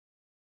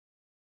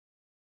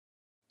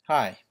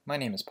Hi, my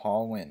name is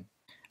Paul Nguyen,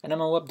 and I'm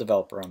a web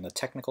developer on the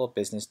Technical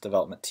Business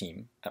Development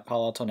team at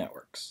Palo Alto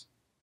Networks.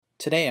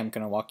 Today I'm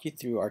going to walk you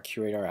through our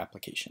QRadar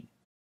application.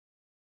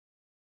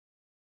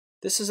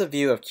 This is a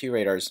view of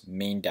QRadar's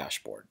main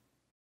dashboard.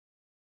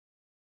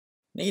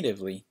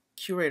 Natively,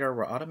 QRadar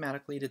will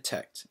automatically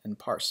detect and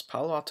parse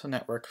Palo Alto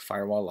Network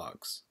firewall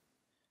logs,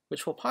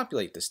 which will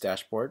populate this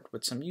dashboard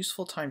with some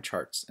useful time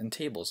charts and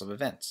tables of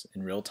events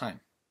in real time.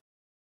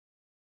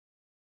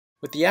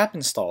 With the app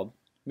installed,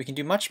 we can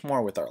do much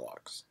more with our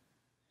logs.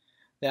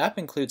 The app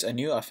includes a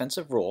new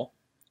offensive rule,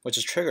 which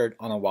is triggered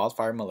on a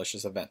wildfire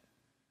malicious event.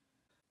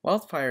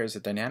 Wildfire is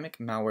a dynamic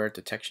malware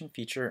detection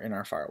feature in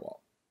our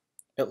firewall.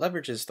 It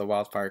leverages the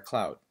Wildfire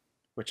Cloud,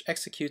 which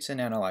executes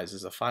and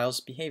analyzes a file's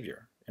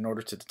behavior in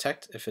order to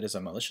detect if it is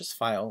a malicious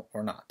file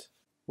or not.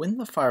 When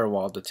the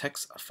firewall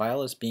detects a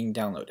file is being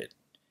downloaded,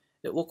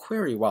 it will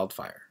query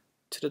Wildfire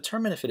to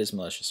determine if it is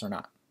malicious or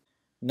not.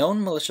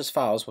 Known malicious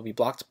files will be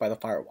blocked by the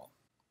firewall.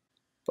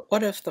 But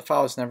what if the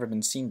file has never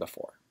been seen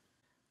before?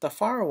 The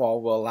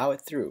firewall will allow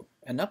it through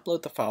and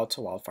upload the file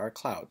to Wildfire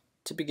Cloud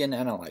to begin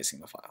analyzing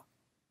the file.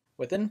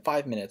 Within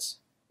 5 minutes,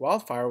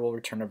 Wildfire will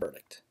return a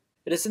verdict.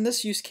 It is in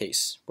this use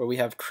case where we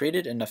have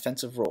created an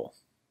offensive rule.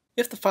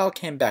 If the file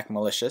came back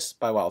malicious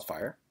by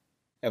Wildfire,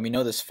 and we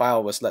know this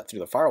file was let through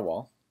the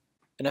firewall,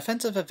 an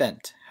offensive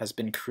event has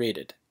been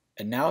created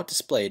and now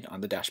displayed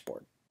on the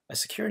dashboard. A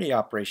security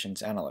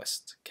operations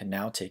analyst can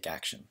now take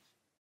action.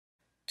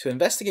 To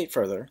investigate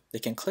further, they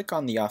can click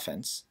on the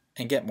offense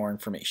and get more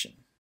information.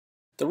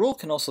 The rule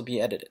can also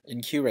be edited in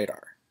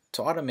QRadar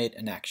to automate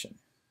an action.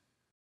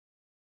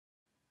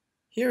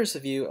 Here is a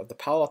view of the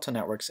Palo Alto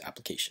Networks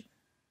application.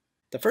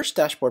 The first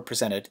dashboard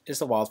presented is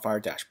the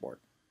Wildfire dashboard.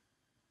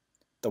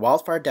 The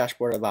Wildfire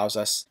dashboard allows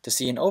us to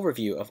see an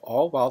overview of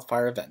all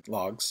wildfire event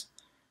logs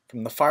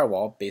from the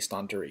firewall based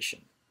on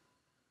duration.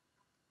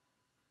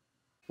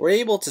 We're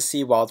able to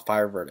see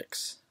wildfire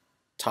verdicts,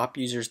 top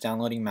users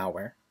downloading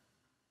malware,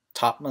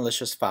 top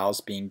malicious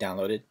files being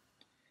downloaded,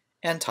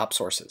 and top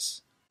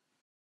sources.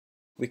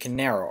 We can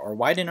narrow or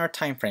widen our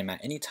time frame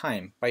at any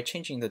time by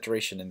changing the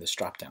duration in this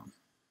dropdown.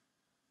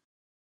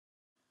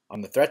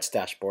 On the Threats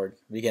dashboard,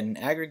 we get an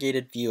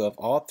aggregated view of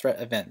all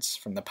threat events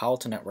from the Palo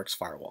Alto Networks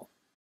firewall.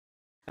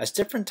 As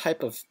different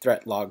type of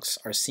threat logs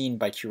are seen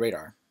by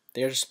QRadar,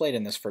 they are displayed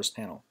in this first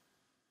panel.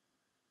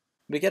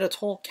 We get a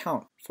total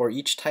count for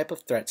each type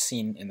of threat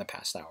seen in the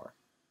past hour.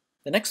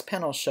 The next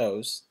panel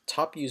shows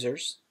top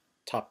users,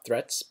 top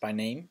threats by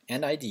name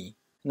and ID,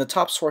 and the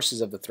top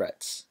sources of the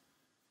threats.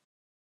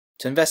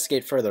 To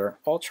investigate further,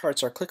 all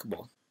charts are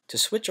clickable to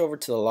switch over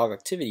to the Log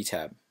Activity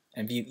tab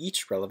and view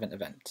each relevant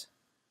event.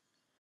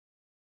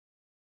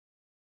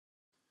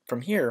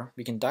 From here,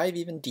 we can dive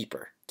even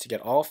deeper to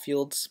get all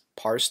fields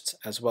parsed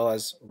as well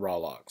as raw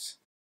logs.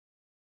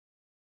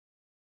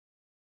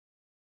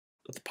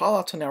 With the Palo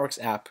Alto Networks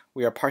app,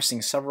 we are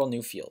parsing several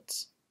new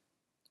fields.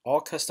 All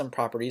custom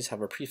properties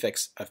have a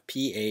prefix of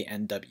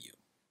PANW.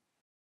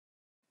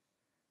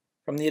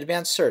 From the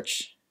advanced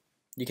search,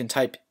 you can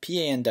type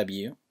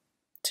PANW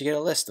to get a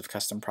list of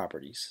custom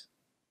properties.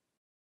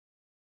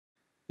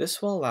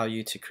 This will allow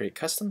you to create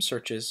custom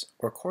searches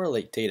or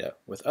correlate data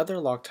with other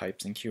log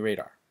types in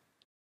QRadar.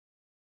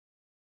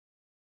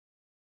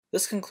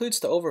 This concludes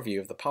the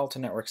overview of the Palo Alto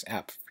Networks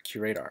app for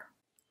QRadar.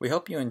 We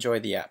hope you enjoy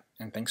the app,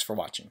 and thanks for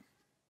watching.